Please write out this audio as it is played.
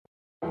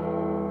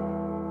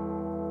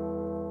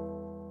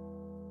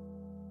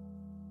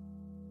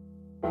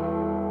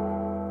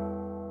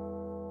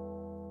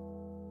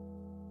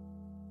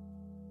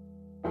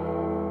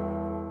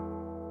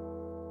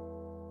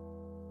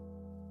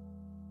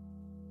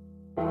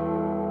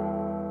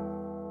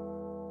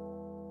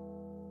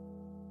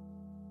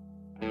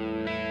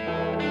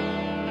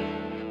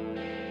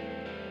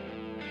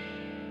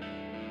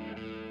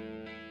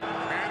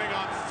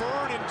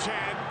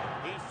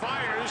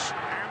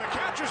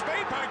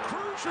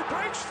pressure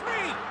breaks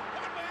three.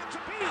 One man to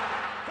beat.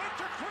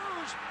 Victor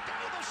Cruz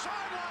down the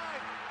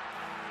sideline.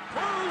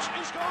 Cruz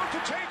is going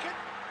to take it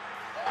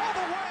all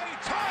the way,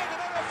 tying an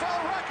NFL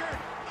record.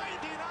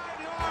 99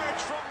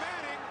 yards from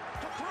Manning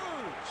to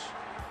Cruz.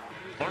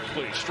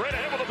 Barkley straight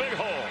ahead with a big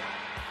hole.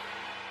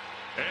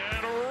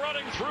 And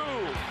running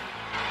through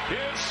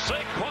is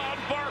Saquon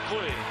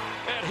Barkley.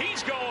 And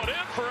he's going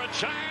in for a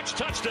Giants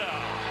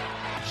touchdown.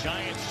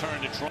 Giants turn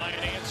to try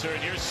and answer.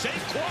 And here's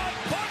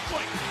Saquon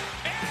Barkley.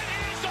 And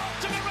he's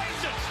off to the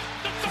races.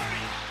 The 30,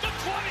 the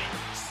 20.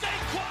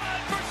 Saquon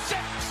for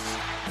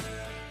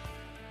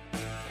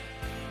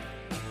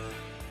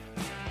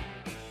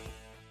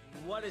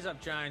 6. What is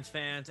up, Giants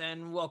fans?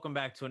 And welcome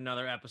back to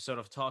another episode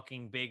of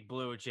Talking Big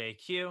Blue with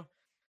JQ.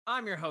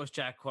 I'm your host,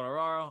 Jack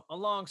Quattararo.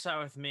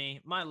 Alongside with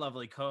me, my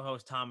lovely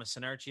co-host, Thomas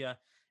Sinertia.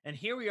 And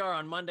here we are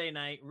on Monday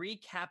night,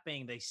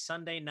 recapping the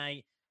Sunday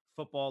night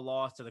football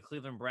loss to the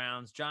Cleveland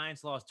Browns.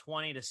 Giants lost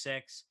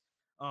 20-6.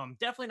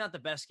 Definitely not the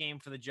best game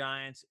for the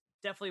Giants.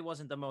 Definitely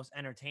wasn't the most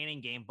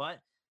entertaining game, but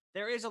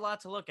there is a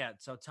lot to look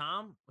at. So,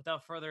 Tom,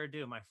 without further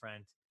ado, my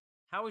friend,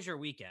 how was your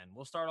weekend?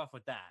 We'll start off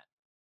with that.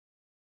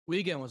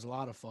 Weekend was a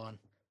lot of fun.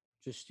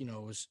 Just, it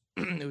was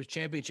it was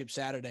championship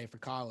Saturday for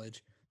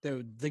college.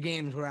 The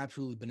games were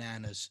absolutely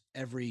bananas.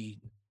 I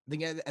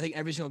think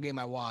every single game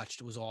I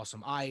watched was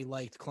awesome. I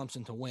liked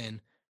Clemson to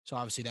win, so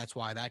obviously that's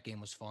why that game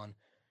was fun.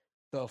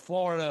 The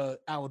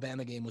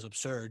Florida-Alabama game was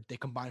absurd. They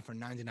combined for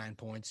 99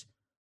 points.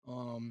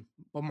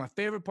 But my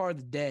favorite part of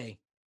the day,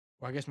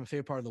 or I guess my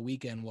favorite part of the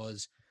weekend,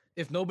 was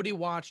if nobody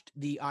watched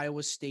the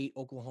Iowa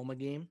State-Oklahoma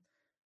game,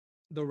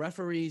 the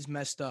referees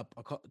messed up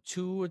I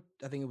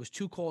think it was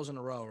 2 calls in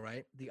a row,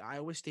 right? The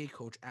Iowa State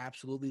coach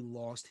absolutely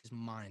lost his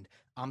mind.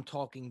 I'm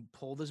talking,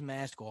 pulled his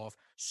mask off,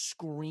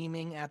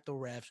 screaming at the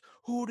refs,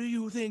 "Who do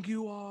you think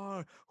you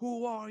are?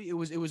 Who are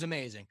you?" It was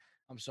amazing.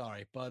 I'm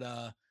sorry,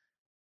 but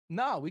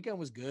no, weekend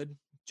was good.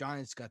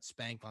 Giants got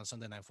spanked on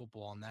Sunday Night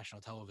Football on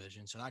national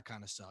television, so that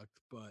kind of sucked.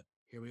 But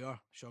here we are.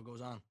 Show goes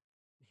on.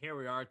 Here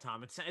we are,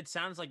 Tom. It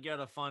sounds like you had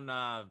a fun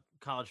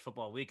college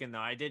football weekend, though.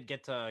 I did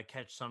get to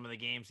catch some of the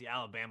games. The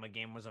Alabama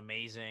game was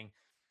amazing.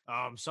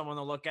 Someone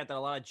to look at that a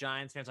lot of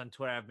Giants fans on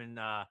Twitter have been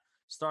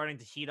starting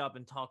to heat up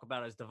and talk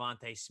about is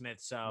Devontae Smith.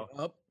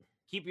 So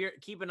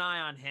keep an eye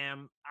on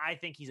him. I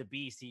think he's a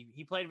beast.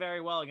 He played very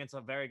well against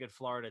a very good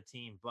Florida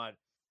team. But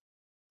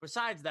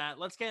besides that,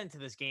 let's get into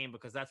this game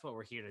because that's what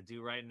we're here to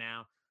do right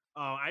now.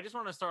 I just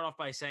want to start off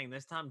by saying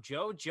this time,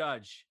 Joe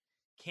Judge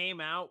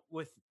came out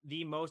with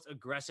the most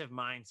aggressive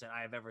mindset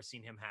I have ever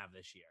seen him have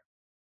this year.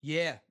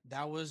 Yeah,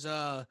 that was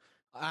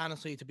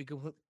honestly, to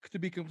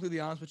be completely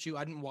honest with you,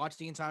 I didn't watch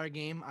the entire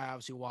game. I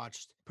obviously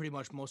watched pretty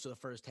much most of the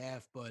first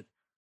half, but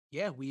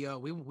yeah, we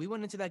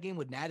went into that game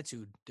with an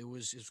attitude. It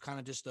was kind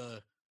of just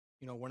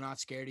we're not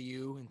scared of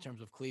you in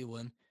terms of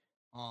Cleveland.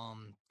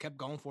 Kept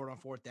going for it on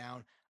fourth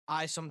down.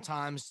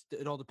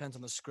 It all depends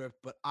on the script,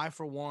 but I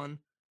for one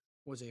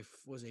was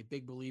a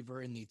big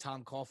believer in the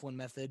Tom Coughlin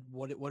method.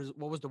 What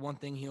was the one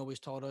thing he always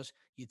taught us?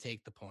 You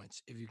take the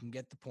points. If you can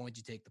get the points,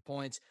 you take the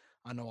points.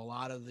 I know a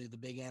lot of the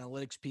big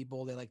analytics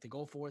people, they like to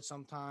go for it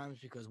sometimes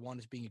because one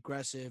is being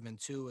aggressive and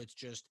two, it's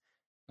just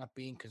not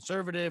being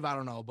conservative. I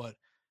don't know, but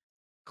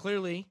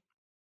clearly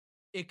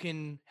it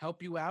can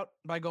help you out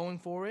by going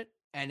for it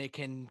and it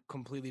can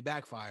completely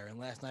backfire. And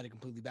last night it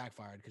completely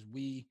backfired because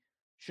we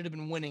should have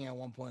been winning at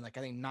one point, like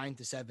I think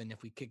 9-7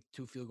 if we kicked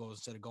 2 field goals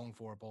instead of going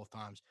for it both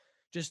times.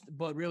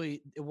 But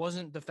really, it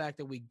wasn't the fact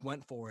that we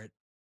went for it.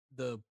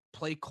 The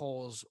play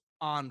calls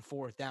on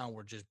fourth down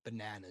were just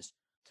bananas.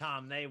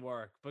 Tom, they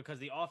work because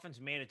the offense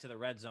made it to the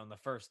red zone the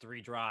first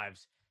 3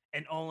 drives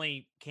and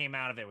only came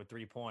out of it with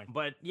 3 points.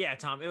 But yeah,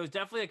 Tom, it was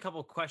definitely a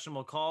couple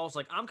questionable calls.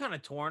 Like, I'm kind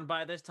of torn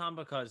by this, Tom,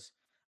 because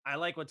I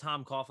like what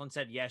Tom Coughlin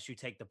said. Yes, you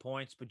take the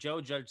points, but Joe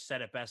Judge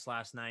said it best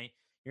last night.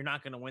 You're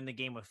not going to win the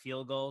game with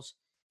field goals.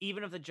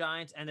 Even if the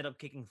Giants ended up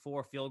kicking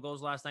 4 field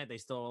goals last night, they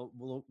still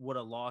would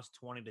have lost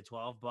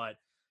 20-12. But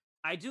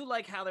I do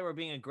like how they were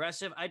being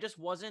aggressive. I just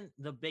wasn't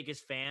the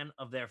biggest fan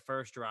of their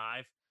first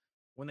drive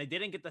when they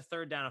didn't get the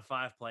 3rd down and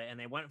 5 play and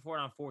they went for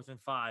it on 4th and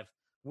 5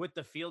 with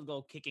the field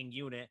goal kicking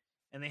unit.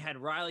 And they had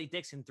Riley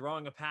Dixon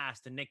throwing a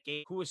pass to Nick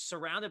Gates, who was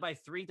surrounded by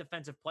 3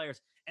 defensive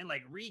players and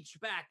like reached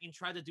back and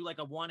tried to do like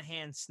a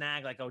one-hand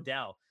snag like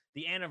Odell.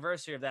 The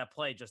anniversary of that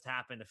play just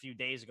happened a few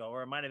days ago,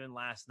 or it might have been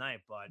last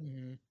night, but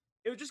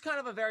it was just kind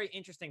of a very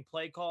interesting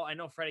play call. I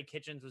know Freddie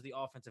Kitchens was the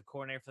offensive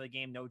coordinator for the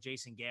game, no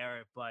Jason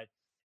Garrett, but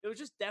it was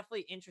just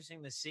definitely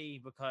interesting to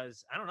see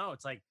because, I don't know,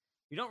 it's like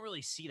you don't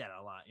really see that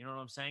a lot. You know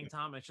what I'm saying,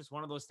 Tom? It's just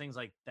one of those things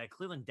like that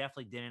Cleveland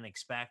definitely didn't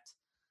expect.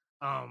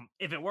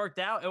 If it worked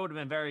out, it would have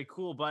been very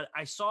cool, but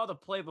I saw the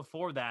play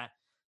before that.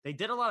 They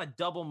did a lot of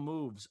double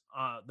moves,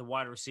 the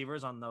wide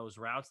receivers on those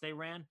routes they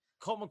ran.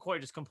 Colt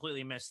McCoy just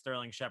completely missed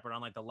Sterling Shepard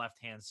on like the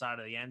left-hand side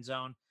of the end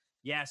zone.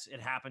 Yes, it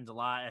happens a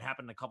lot. It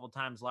happened a couple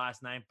times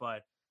last night,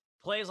 but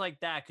plays like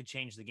that could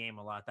change the game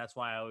a lot. That's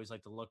why I always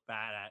like to look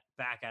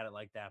back at it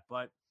like that.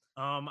 But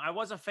I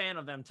was a fan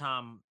of them,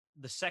 Tom.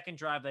 The second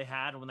drive they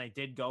had when they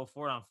did go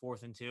for it on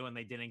 4th and 2 and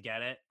they didn't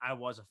get it, I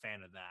was a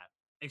fan of that.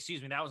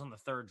 Excuse me, that was on the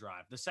third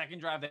drive. The second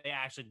drive, they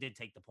actually did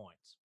take the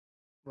points.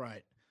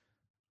 Right.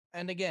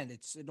 And again,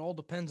 it all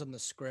depends on the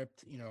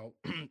script,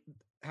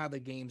 how the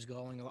game's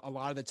going. A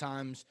lot of the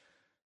times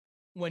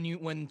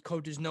when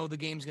coaches know the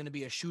game's going to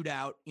be a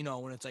shootout,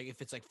 when it's like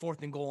if it's like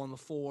 4th and goal on the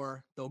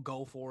 4, they'll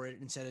go for it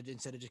instead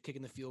of just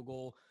kicking the field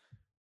goal.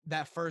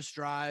 That first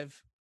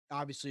drive,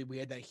 obviously we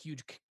had that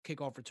huge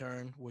kickoff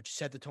return, which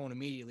set the tone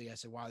immediately. I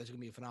said, "Wow, this is going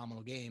to be a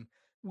phenomenal game."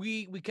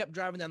 We kept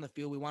driving down the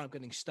field. We wound up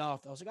getting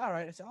stuffed. I was like, "All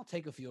right," I said, "I'll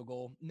take a field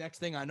goal." Next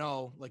thing I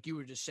know, like you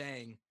were just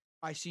saying,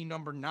 I see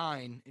number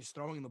 9 is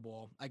throwing the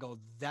ball. I go,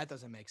 "That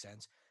doesn't make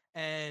sense."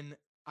 And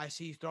I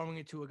see throwing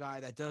it to a guy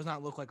that does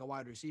not look like a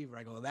wide receiver.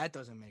 I go, "That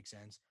doesn't make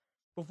sense."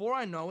 Before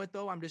I know it,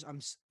 though,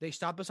 they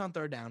stopped us on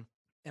third down,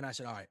 and I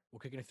said, "All right, we're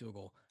kicking a field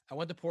goal." I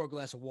went to pour a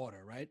glass of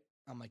water, right?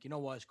 I'm like, you know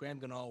what? It's Graham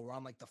Gano. We're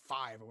on like the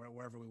 5 or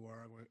wherever we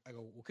were. I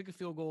go, we'll kick a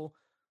field goal,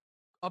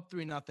 up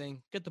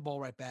 3-0, get the ball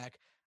right back.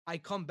 I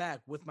come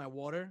back with my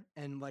water,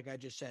 and like I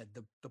just said,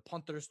 the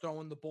punter's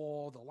throwing the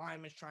ball, the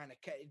lineman's trying to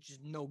catch. It's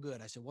just no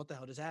good. I said, what the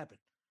hell just happened?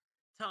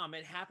 Tom,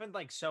 it happened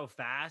like so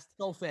fast.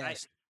 So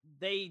fast.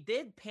 They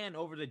did pan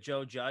over to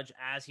Joe Judge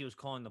as he was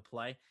calling the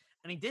play,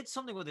 and he did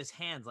something with his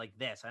hands like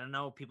this. I don't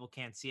know, people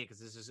can't see it because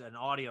this is an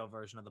audio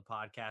version of the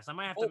podcast. I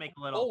might have to make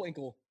a little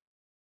Bullwinkle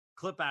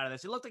clip out of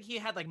this. It looked like he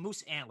had like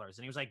moose antlers,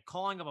 and he was like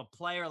calling up a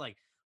player, like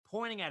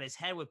pointing at his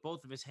head with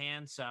both of his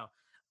hands. So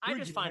I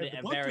just find it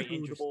very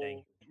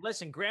interesting.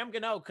 Listen, Graham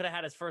Gano could have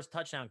had his first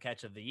touchdown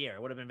catch of the year.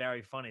 It would have been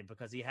very funny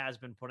because he has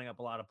been putting up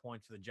a lot of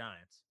points for the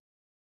Giants.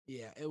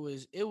 Yeah, it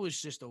was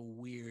just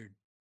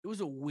it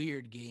was a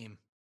weird game.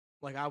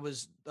 Like I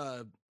was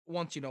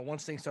once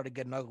things started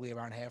getting ugly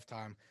around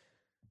halftime,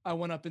 I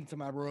went up into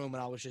my room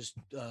and I was just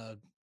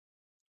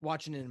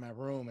watching it in my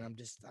room, and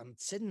I'm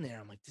sitting there.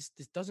 I'm like, this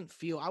doesn't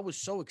feel. I was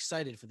so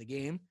excited for the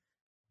game,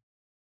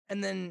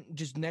 and then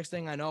just next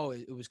thing I know,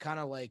 it was kind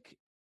of like,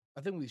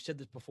 I think we've said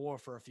this before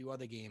for a few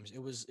other games.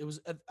 It was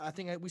I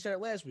think we said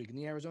it last week in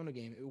the Arizona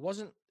game. It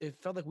wasn't.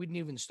 It felt like we didn't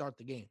even start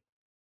the game.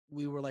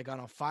 We were like on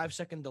a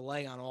 5-second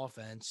delay on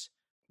offense.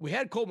 We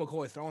had Colt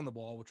McCoy throwing the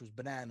ball, which was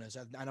bananas.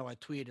 I know I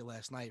tweeted it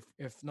last night.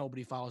 If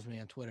nobody follows me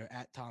on Twitter,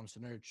 at Tom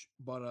Sinerch.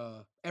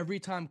 But every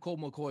time Colt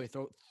McCoy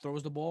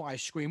throws the ball, I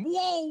scream,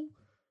 "Whoa!"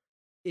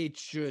 It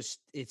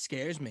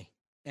scares me.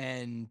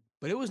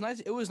 But it was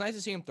nice. It was nice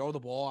to see him throw the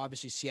ball.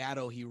 Obviously,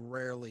 Seattle, he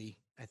rarely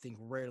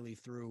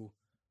threw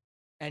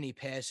any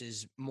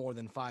passes more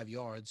than 5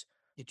 yards.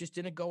 It just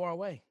didn't go our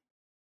way.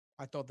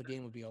 I thought the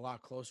game would be a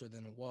lot closer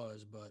than it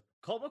was, but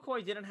Colt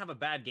McCoy didn't have a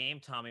bad game,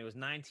 Tommy. It was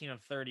 19 of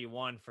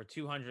 31 for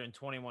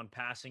 221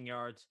 passing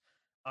yards.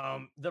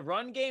 The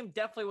run game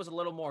definitely was a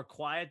little more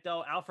quiet,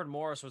 though. Alfred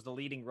Morris was the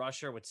leading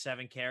rusher with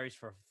 7 carries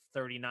for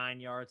 39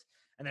 yards.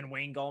 And then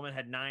Wayne Gallman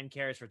had 9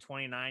 carries for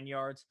 29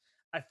 yards.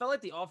 I felt like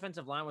the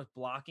offensive line was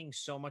blocking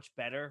so much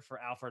better for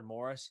Alfred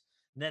Morris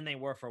than they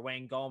were for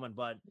Wayne Gallman.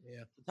 But yeah,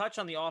 to touch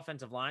on the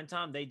offensive line,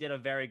 Tom, they did a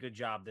very good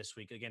job this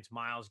week against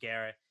Myles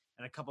Garrett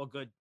and a couple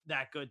good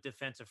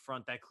defensive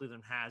front that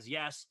Cleveland has.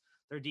 Yes,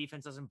 their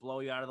defense doesn't blow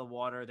you out of the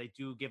water. They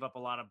do give up a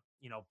lot of,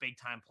 big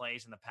time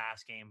plays in the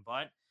pass game,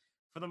 but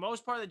for the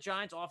most part, the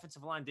Giants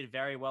offensive line did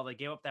very well. They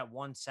gave up that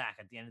 1 sack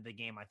at the end of the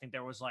game. I think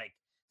there was like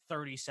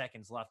 30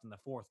 seconds left in the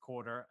fourth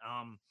quarter.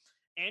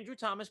 Andrew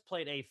Thomas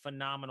played a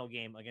phenomenal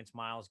game against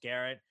Myles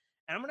Garrett.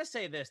 And I'm going to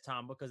say this,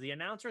 Tom, because the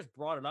announcers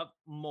brought it up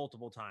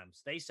multiple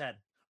times. They said,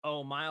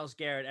 "Oh, Myles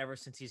Garrett, ever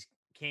since he's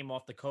came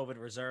off the COVID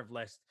reserve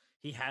list,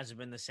 he hasn't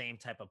been the same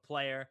type of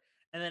player."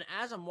 And then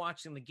as I'm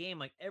watching the game,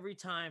 like every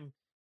time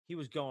he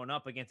was going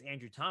up against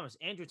Andrew Thomas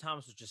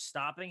was just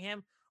stopping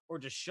him or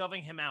just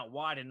shoving him out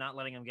wide and not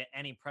letting him get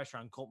any pressure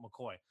on Colt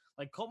McCoy.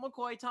 Like Colt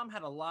McCoy, Tom,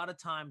 had a lot of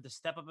time to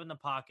step up in the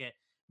pocket,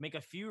 make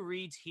a few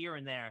reads here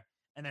and there,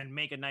 and then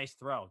make a nice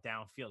throw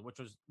downfield, which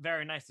was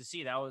very nice to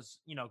see. That was,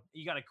 you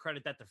got to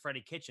credit that to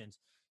Freddie Kitchens.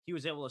 He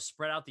was able to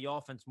spread out the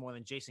offense more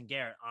than Jason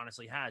Garrett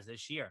honestly has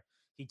this year.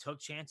 He took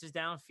chances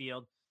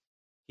downfield.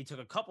 He took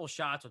a couple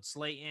shots with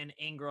Slayton,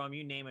 Ingram,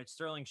 you name it.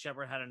 Sterling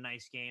Shepard had a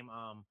nice game.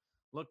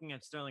 Looking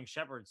at Sterling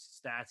Shepard's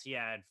stats, he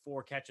had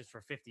 4 catches for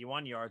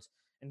 51 yards,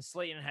 and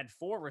Slayton had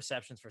 4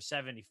 receptions for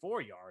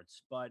 74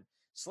 yards. But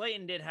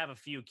Slayton did have a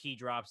few key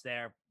drops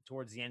there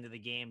towards the end of the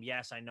game.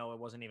 Yes, I know it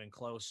wasn't even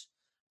close.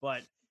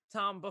 But,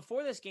 Tom,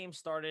 before this game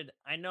started,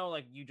 I know,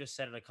 like, you just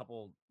said it a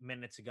couple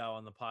minutes ago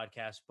on the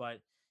podcast, but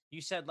you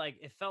said, like,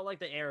 it felt like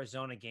the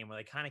Arizona game where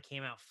they kind of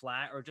came out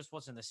flat or it just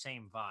wasn't the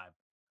same vibe.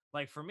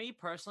 Like for me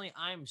personally,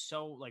 I'm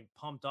so like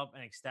pumped up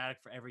and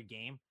ecstatic for every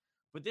game.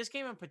 But this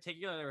game in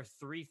particular, there are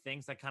 3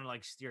 things that kind of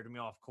like steered me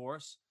off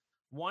course.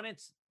 One,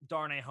 it's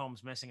Darnay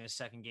Holmes missing his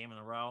 2nd game in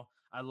a row.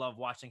 I love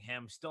watching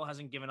him. Still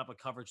hasn't given up a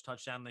coverage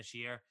touchdown this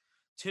year.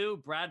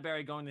 2,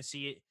 Bradbury going to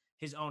see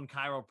his own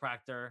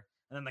chiropractor,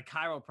 and then the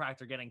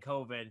chiropractor getting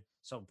COVID,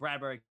 so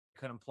Bradbury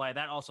couldn't play.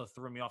 That also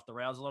threw me off the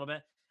rails a little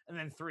bit. And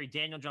then 3,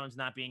 Daniel Jones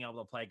not being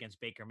able to play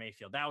against Baker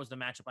Mayfield. That was the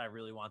matchup I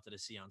really wanted to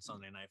see on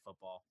Sunday Night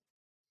Football.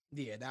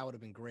 yeah, that would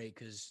have been great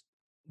because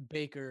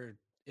Baker,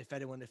 if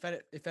anyone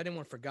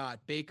forgot,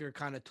 Baker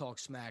kind of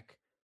talked smack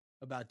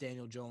about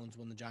Daniel Jones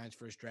when the Giants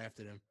first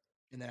drafted him.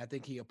 And then I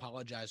think he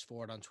apologized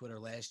for it on Twitter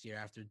last year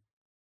after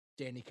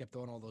Danny kept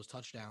throwing all those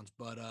touchdowns.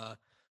 But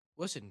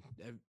listen,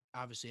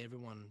 obviously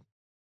everyone,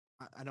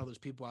 I know there's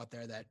people out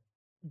there that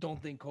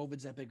don't think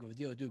COVID's that big of a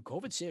deal. Dude,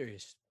 COVID's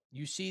serious.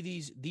 You see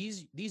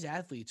these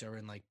athletes are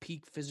in like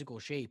peak physical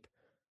shape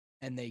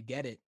and they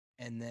get it.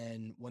 And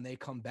then when they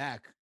come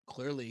back,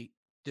 clearly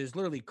there's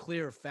literally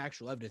clear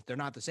factual evidence. They're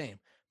not the same.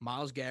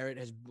 Myles Garrett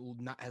has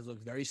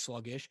looked very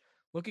sluggish.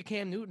 Look at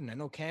Cam Newton. I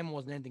know Cam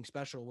wasn't anything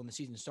special when the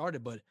season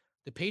started, but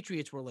the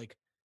Patriots were like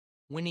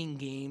winning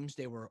games.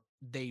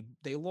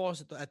 They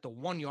lost at the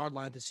 1 yard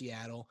line to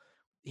Seattle.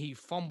 He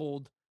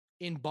fumbled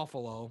in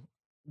Buffalo,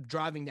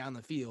 driving down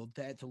the field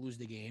to lose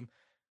the game.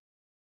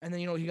 And then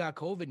he got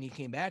COVID and he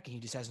came back and he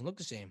just hasn't looked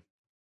the same.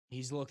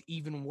 He's looked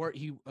even worse.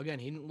 He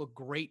didn't look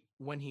great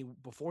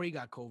before he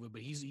got COVID,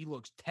 but he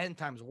looks 10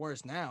 times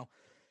worse now.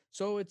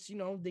 So it's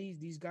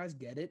these guys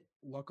get it.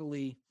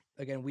 Luckily,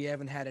 again, we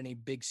haven't had any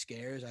big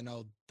scares. I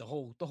know the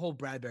whole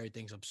Bradbury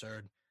thing's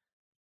absurd.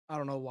 I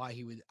don't know why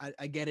he would.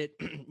 I get it.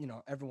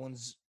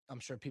 Everyone's.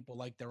 I'm sure people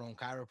like their own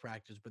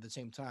chiropractors, but at the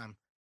same time,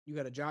 you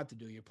got a job to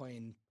do. You're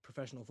playing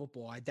professional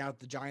football. I doubt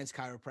the Giants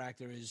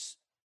chiropractor is,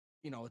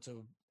 it's a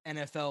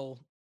NFL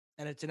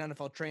and it's an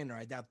NFL trainer.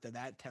 I doubt they're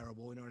that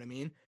terrible. You know what I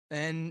mean?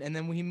 And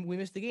then we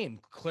missed the game.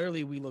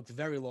 Clearly, we looked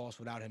very lost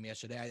without him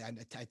yesterday.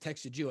 I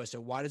texted you. I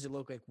said, why does it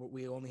look like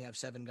we only have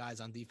 7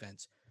 guys on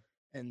defense?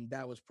 And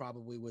that was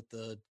probably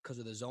because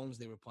of the zones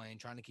they were playing,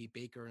 trying to keep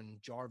Baker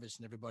and Jarvis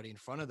and everybody in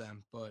front of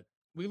them. But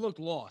we looked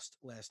lost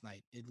last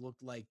night. It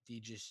looked like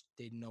they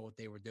didn't know what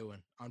they were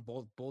doing on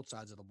both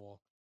sides of the ball.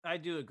 I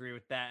do agree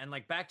with that. And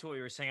like back to what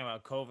you were saying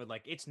about COVID,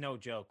 like it's no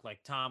joke. Like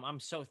Tom, I'm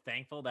so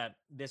thankful that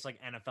this like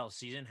NFL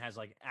season has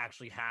like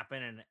actually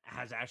happened and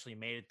has actually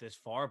made it this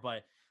far.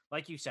 But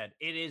like you said,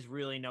 it is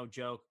really no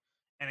joke.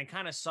 And it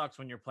kind of sucks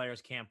when your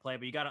players can't play,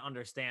 but you got to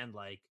understand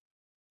like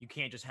you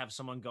can't just have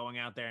someone going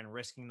out there and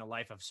risking the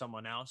life of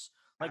someone else.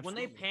 Like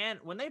Absolutely.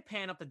 when they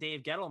pan up to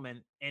Dave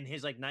Gettleman in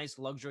his like nice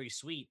luxury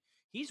suite,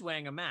 he's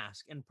wearing a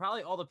mask, and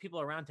probably all the people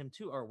around him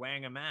too are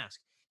wearing a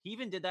mask. He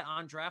even did that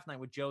on draft night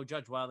with Joe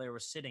Judge while they were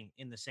sitting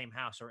in the same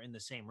house or in the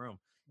same room.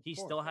 He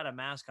still had a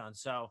mask on.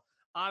 So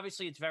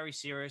obviously it's very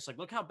serious. Like,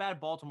 look how bad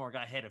Baltimore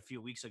got hit a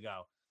few weeks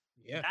ago.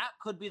 Yeah. That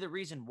could be the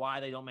reason why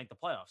they don't make the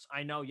playoffs.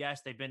 I know,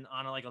 yes, they've been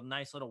on a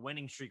nice little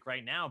winning streak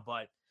right now,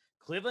 but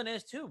Cleveland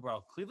is too,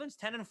 bro. Cleveland's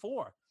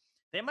 10-4.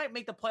 They might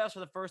make the playoffs for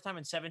the first time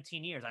in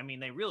 17 years. I mean,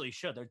 they really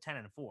should. They're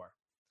 10-4.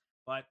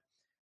 But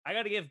I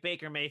got to give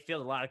Baker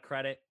Mayfield a lot of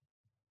credit.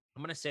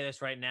 I'm going to say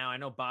this right now. I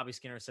know Bobby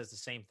Skinner says the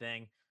same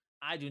thing.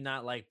 I do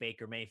not like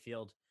Baker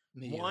Mayfield.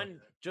 One,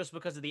 just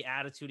because of the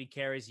attitude he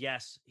carries.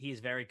 Yes, he is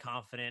very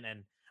confident,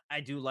 and I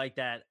do like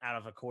that out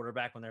of a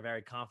quarterback when they're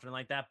very confident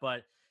like that.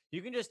 But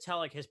you can just tell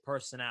like his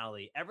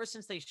personality. Ever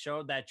since they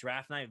showed that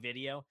draft night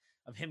video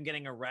of him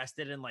getting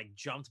arrested and like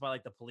jumped by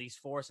like the police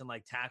force and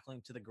like tackling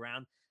him to the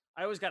ground,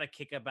 I always got a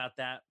kick about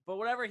that. But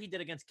whatever he did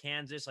against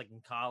Kansas, like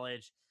in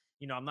college,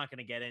 I'm not going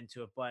to get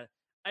into it, but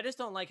I just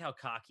don't like how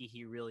cocky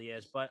he really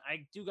is. But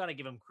I do got to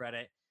give him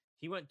credit.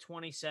 He went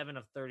 27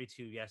 of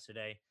 32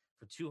 yesterday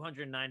for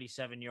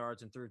 297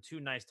 yards and threw 2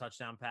 nice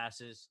touchdown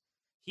passes.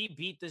 He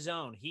beat the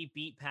zone. He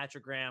beat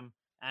Patrick Graham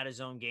at his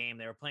own game.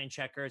 They were playing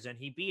checkers, and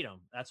he beat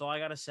him. That's all I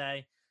got to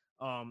say.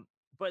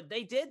 But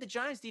they did. The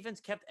Giants defense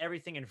kept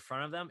everything in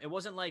front of them. It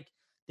wasn't like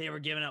they were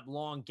giving up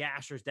long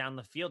gashers down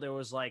the field. It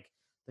was like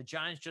the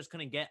Giants just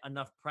couldn't get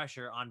enough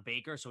pressure on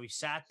Baker. So he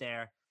sat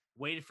there,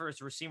 waited for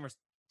his receivers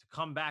to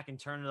come back and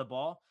turn to the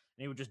ball,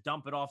 and he would just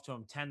dump it off to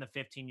him 10 to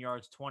 15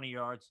 yards, 20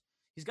 yards.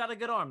 He's got a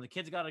good arm. The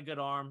kid's got a good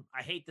arm.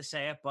 I hate to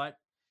say it, but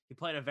he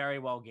played a very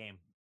well game.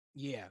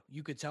 Yeah,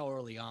 you could tell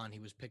early on he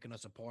was picking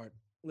us apart,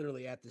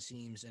 literally at the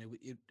seams. And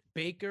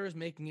Baker's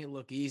making it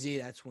look easy.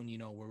 That's when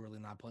we're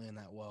really not playing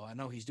that well. I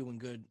know he's doing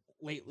good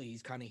lately.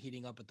 He's kind of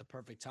heating up at the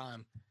perfect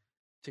time,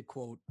 to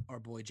quote our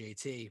boy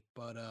JT.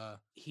 But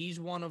he's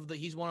one of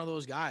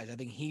those guys. I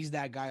think he's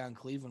that guy on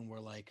Cleveland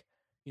where like,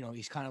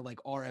 he's kind of like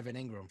our Evan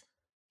Ingram.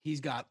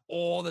 He's got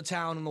all the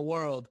talent in the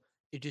world.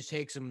 It just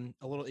takes him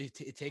a little.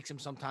 It takes him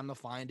some time to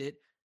find it,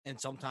 and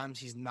sometimes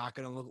he's not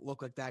going to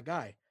look like that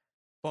guy.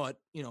 But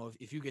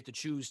if you get to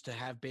choose to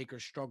have Baker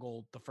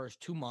struggle the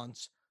first 2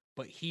 months,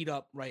 but heat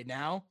up right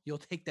now, you'll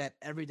take that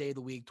every day of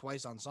the week,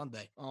 twice on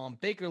Sunday.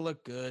 Baker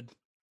looked good.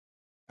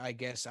 I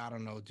guess I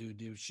don't know, dude.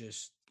 It was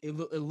just it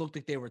looked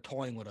like they were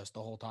toying with us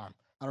the whole time.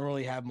 I don't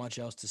really have much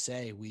else to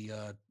say.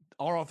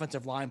 Our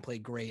offensive line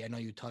played great. I know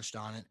you touched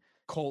on it.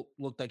 Colt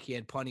looked like he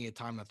had plenty of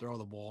time to throw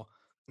the ball.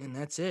 And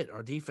that's it.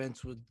 Our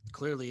defense would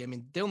clearly,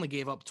 they only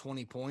gave up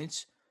 20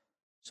 points.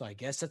 So I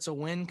guess that's a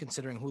win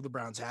considering who the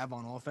Browns have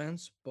on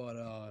offense. But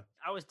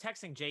I was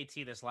texting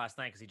JT this last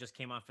night because he just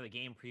came on for the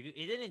game preview.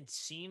 It didn't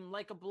seem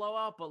like a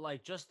blowout, but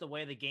like just the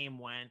way the game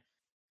went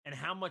and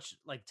how much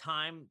like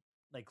time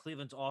like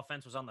Cleveland's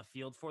offense was on the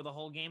field for the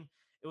whole game.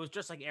 It was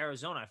just like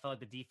Arizona. I felt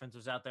like the defense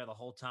was out there the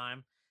whole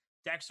time.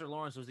 Dexter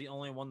Lawrence was the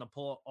only one to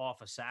pull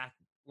off a sack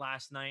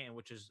last night, and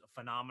which is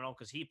phenomenal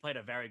because he played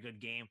a very good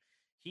game.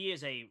 He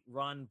is a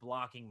run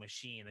blocking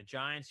machine. The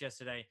Giants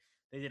yesterday,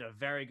 they did a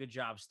very good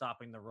job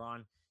stopping the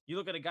run. You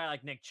look at a guy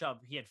like Nick Chubb,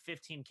 he had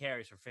 15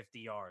 carries for 50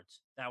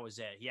 yards. That was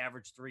it. He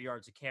averaged 3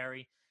 yards a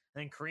carry.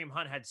 And then Kareem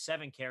Hunt had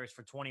 7 carries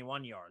for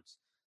 21 yards.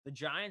 The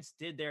Giants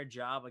did their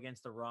job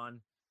against the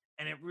run,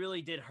 and it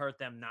really did hurt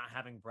them not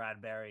having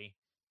Bradbury,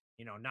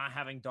 not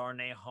having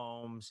Darnay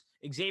Holmes.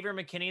 Xavier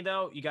McKinney,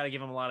 though, you got to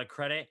give him a lot of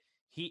credit.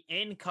 He,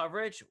 in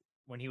coverage,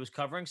 when he was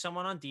covering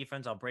someone on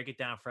defense, I'll break it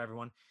down for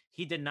everyone,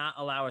 he did not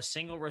allow a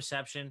single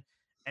reception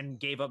and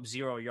gave up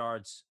 0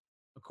 yards,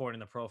 according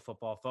to Pro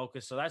Football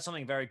Focus. So that's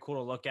something very cool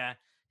to look at.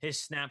 His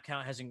snap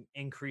count has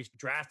increased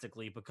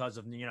drastically because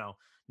of,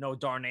 no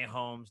Darnay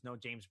Holmes, no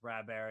James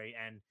Bradbury.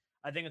 And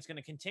I think it's going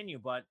to continue,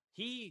 but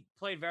he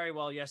played very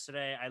well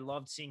yesterday. I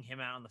loved seeing him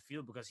out on the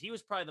field because he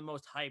was probably the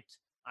most hyped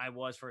I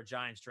was for a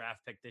Giants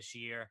draft pick this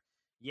year.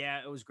 Yeah,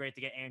 it was great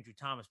to get Andrew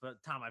Thomas,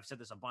 but Tom, I've said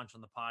this a bunch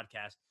on the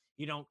podcast.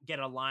 You don't get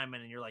a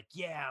lineman and you're like,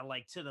 yeah,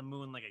 like to the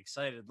moon, like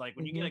excited. Like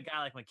when you get a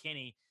guy like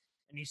McKinney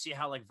and you see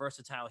how like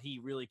versatile he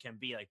really can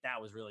be, like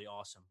that was really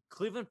awesome.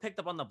 Cleveland picked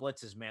up on the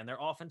blitzes, man. Their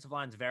offensive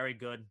line's very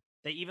good.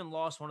 They even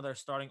lost one of their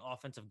starting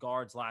offensive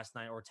guards last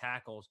night, or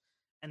tackles,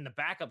 and the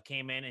backup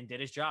came in and did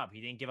his job.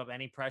 He didn't give up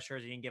any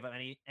pressures. He didn't give up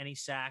any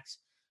sacks.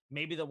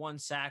 Maybe the one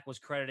sack was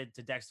credited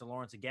to Dexter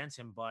Lawrence against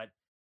him, but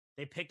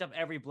they picked up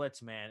every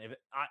blitz, man.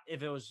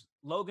 If it was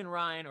Logan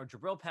Ryan or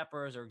Jabril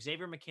Peppers or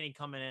Xavier McKinney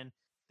coming in,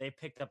 they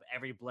picked up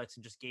every blitz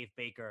and just gave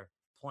Baker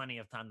plenty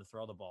of time to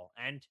throw the ball.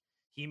 And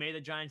he made the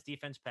Giants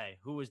defense pay,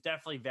 who was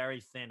definitely very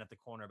thin at the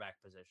cornerback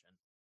position.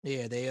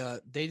 Yeah,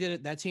 they did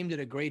it. That team did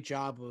a great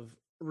job of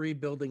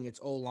rebuilding its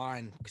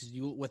O-line, because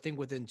you would think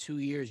within 2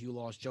 years you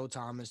lost Joe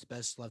Thomas, the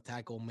best left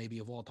tackle maybe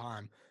of all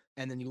time,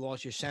 and then you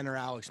lost your center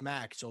Alex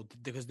Mack. So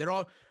because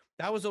that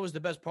was always the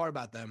best part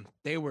about them.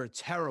 They were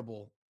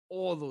terrible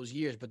all those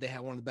years, but they had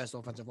one of the best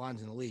offensive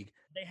lines in the league.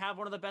 They have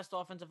one of the best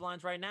offensive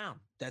lines right now.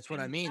 That's what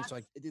I mean. So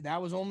like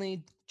that was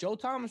only Joe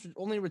Thomas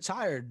only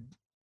retired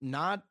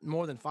not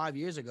more than 5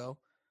 years ago.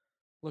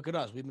 Look at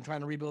us. We've been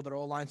trying to rebuild our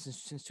O-line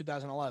since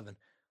 2011.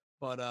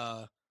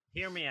 But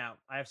hear me out.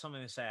 I have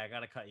something to say. I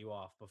got to cut you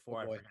off before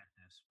I forget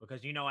this,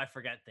 because I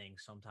forget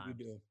things sometimes.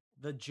 You do.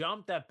 The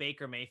jump that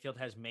Baker Mayfield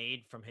has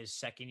made from his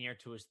second year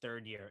to his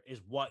third year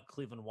is what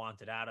Cleveland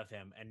wanted out of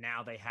him, and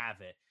now they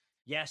have it.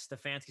 Yes,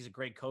 Stefanski's a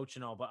great coach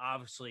and all, but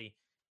obviously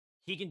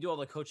he can do all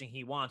the coaching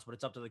he wants, but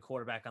it's up to the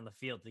quarterback on the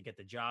field to get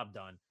the job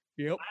done.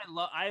 Yep.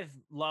 I've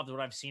loved what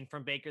I've seen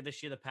from Baker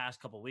this year, the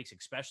past couple of weeks,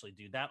 especially,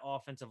 dude. That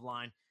offensive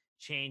line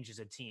changes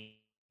a team.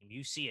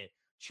 You see it.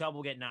 Chubb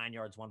will get 9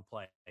 yards one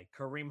play.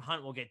 Kareem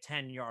Hunt will get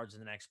 10 yards in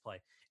the next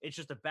play. It's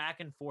just a back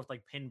and forth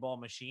like pinball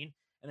machine.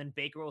 And then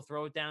Baker will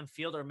throw it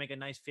downfield or make a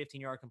nice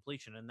 15-yard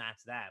completion, and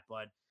that's that.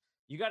 But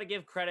you got to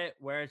give credit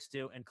where it's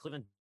due, and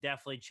Cleveland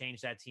definitely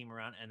changed that team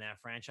around and that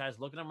franchise.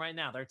 Look at them right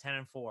now. They're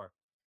 10-4.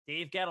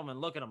 Dave Gettleman,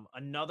 look at him.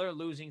 Another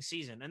losing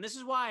season. And this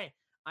is why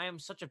I am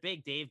such a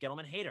big Dave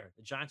Gettleman hater.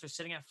 The Giants are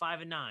sitting at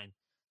 5-9.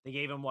 They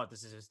gave him what?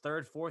 This is his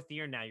third, fourth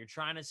year now. You're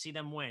trying to see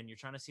them win. You're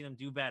trying to see them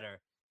do better.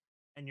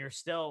 And you're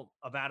still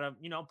about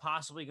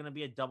possibly going to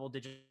be a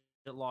double-digit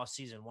loss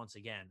season once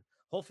again.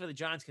 Hopefully the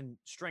Giants can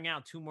string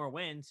out 2 more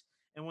wins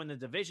and win the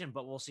division,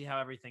 but we'll see how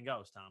everything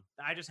goes, Tom.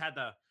 I just had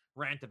to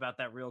rant about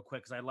that real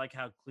quick because I like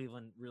how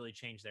Cleveland really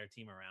changed their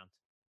team around.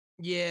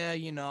 Yeah,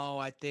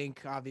 I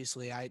think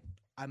obviously I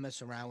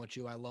mess around with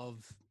you. I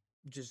love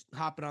just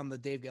hopping on the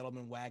Dave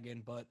Gettleman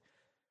wagon, but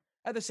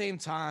at the same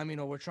time,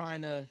 we're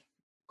trying to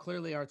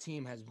clearly our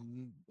team has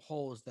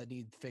holes that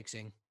need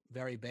fixing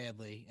very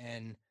badly.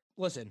 And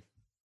listen,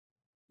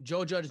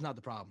 Joe Judge is not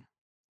the problem.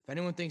 If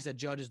anyone thinks that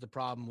Judge is the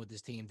problem with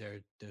this team,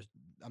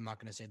 I'm not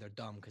going to say they're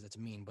dumb because it's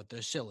mean, but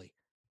they're silly.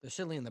 They're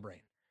silly in the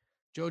brain.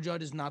 Joe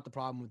Judge is not the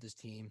problem with this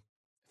team.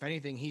 If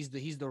anything, he's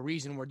the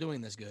reason we're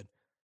doing this good.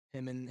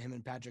 Him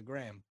and Patrick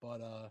Graham.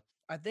 But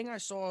I think I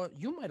saw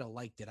you might have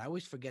liked it. I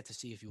always forget to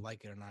see if you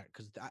like it or not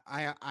because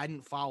I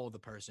didn't follow the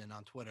person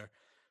on Twitter.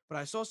 But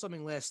I saw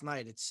something last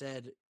night. It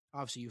said,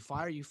 obviously, you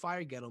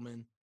fire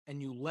Gettleman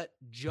and you let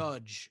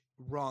Judge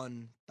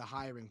run the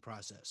hiring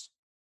process.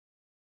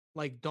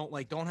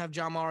 Don't have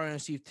John Mara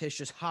and Steve Tisch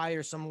just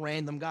hire some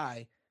random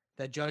guy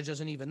that Judge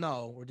doesn't even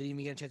know or didn't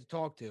even get a chance to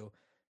talk to,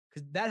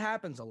 because that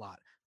happens a lot.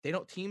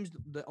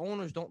 The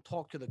owners don't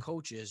talk to the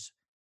coaches,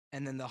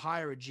 and then they'll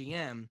hire a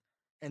GM,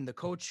 and the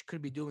coach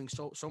could be doing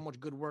so much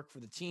good work for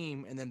the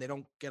team, and then they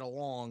don't get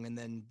along, and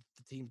then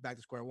the team's back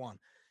to square one.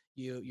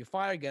 You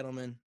fire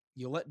Gettleman,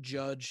 you let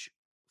Judge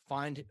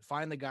find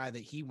the guy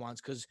that he wants,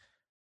 because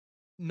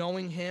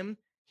knowing him,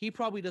 he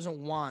probably doesn't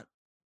want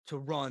to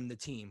run the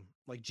team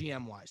like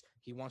GM wise.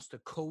 He wants to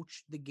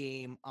coach the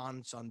game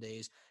on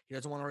Sundays. He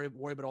doesn't want to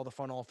worry about all the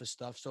front office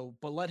stuff.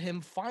 But let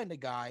him find a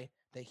guy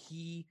that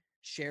he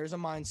shares a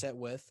mindset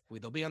with.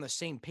 They'll be on the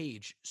same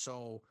page.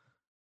 So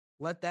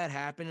let that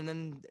happen. And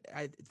then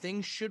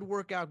things should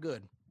work out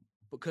good,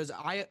 because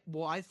I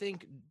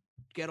think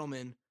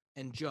Gettleman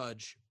and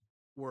Judge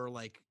were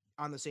like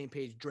on the same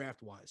page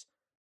draft wise.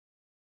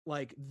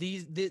 Like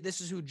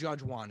this is who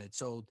Judge wanted.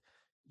 So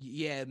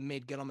yeah, it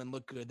made Gettleman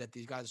look good that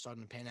these guys are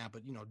starting to pan out.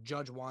 But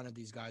Judge wanted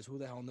these guys. Who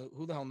the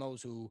hell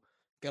knows who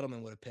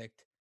Gettleman would have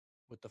picked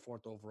with the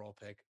 4th overall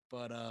pick?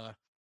 But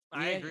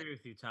I Yeah. agree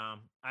with you,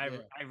 Tom. Yeah.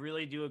 I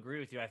really do agree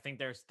with you. I think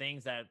there's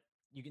things that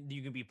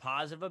you can be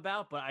positive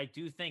about, but I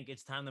do think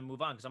it's time to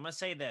move on. Because I'm gonna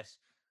say this.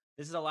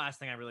 This is the last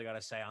thing I really got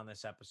to say on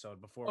this episode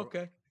before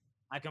Okay.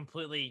 I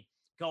completely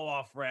go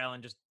off rail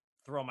and just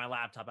throw my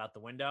laptop out the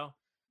window.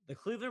 The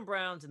Cleveland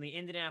Browns and the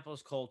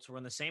Indianapolis Colts were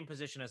in the same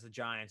position as the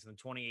Giants in the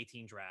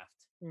 2018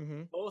 draft.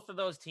 Mm-hmm. Both of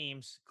those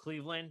teams,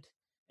 Cleveland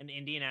and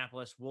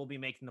Indianapolis, will be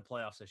making the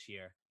playoffs this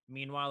year.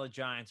 Meanwhile, the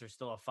Giants are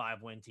still a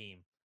 5-win team.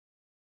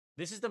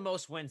 This is the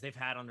most wins they've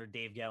had under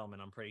Dave Gettleman,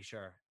 I'm pretty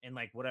sure, in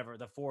like whatever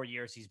the 4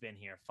 years he's been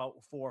here, 4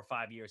 or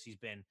 5 years he's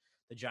been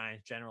the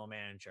Giants general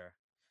manager.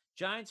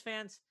 Giants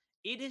fans,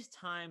 it is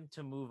time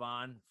to move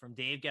on from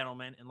Dave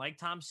Gettleman. And like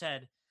Tom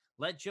said,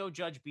 let Joe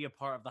Judge be a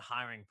part of the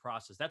hiring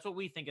process. That's what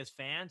we think as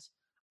fans.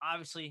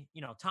 Obviously,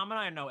 Tom and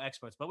I are no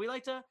experts, but we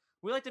like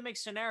to make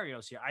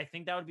scenarios here. I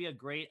think that would be a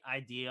great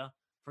idea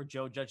for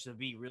Joe Judge to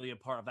be really a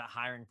part of that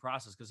hiring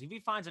process. Because if he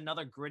finds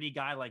another gritty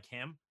guy like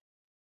him,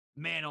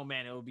 man, oh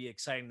man, it will be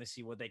exciting to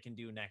see what they can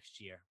do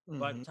next year.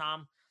 But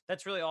Tom,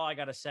 that's really all I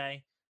got to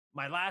say.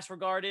 My last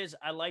regard is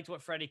I liked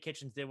what Freddie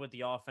Kitchens did with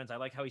the offense. I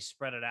like how he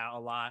spread it out a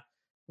lot.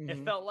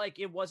 It felt like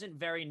it wasn't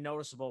very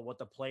noticeable what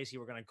the plays he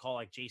were going to call,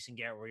 like Jason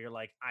Garrett, where you're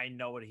like, I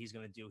know what he's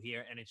going to do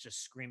here, and it's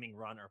just screaming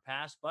run or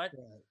pass. But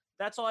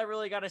that's all I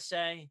really got to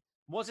say.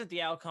 Wasn't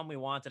the outcome we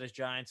wanted as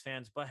Giants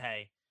fans, but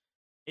hey,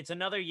 it's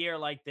another year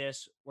like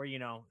this where,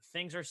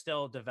 things are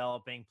still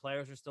developing,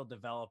 players are still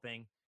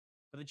developing,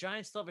 but the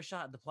Giants still have a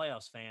shot at the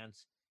playoffs,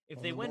 fans.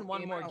 If they Only win one one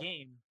game more out.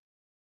 game,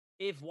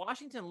 if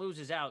Washington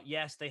loses out,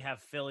 yes, they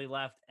have Philly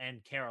left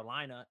and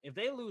Carolina. If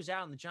they lose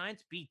out and the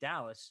Giants beat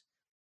Dallas,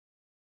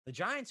 the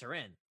Giants are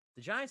in.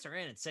 The Giants are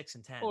in at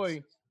 6-10.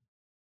 Oi.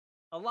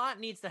 A lot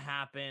needs to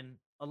happen.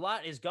 A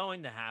lot is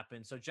going to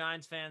happen. So,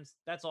 Giants fans,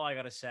 that's all I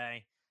got to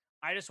say.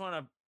 I just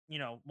want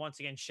to,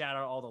 once again, shout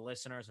out all the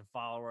listeners and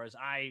followers.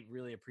 I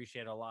really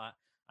appreciate it a lot.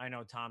 I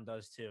know Tom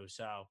does too.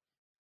 So,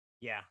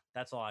 yeah,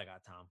 that's all I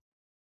got, Tom.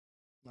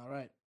 All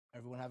right.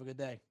 Everyone have a good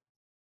day.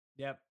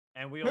 Yep.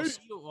 And we will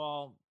see you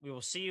all. We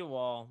will see you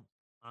all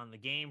on the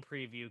game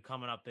preview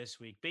coming up this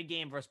week. Big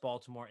game versus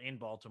Baltimore in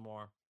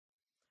Baltimore.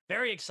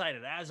 Very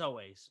excited, as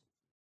always.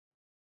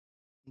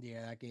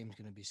 Yeah, that game's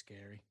going to be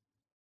scary.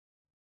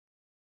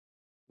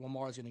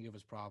 Lamar's going to give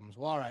us problems.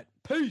 Well, all right.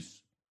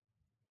 Peace.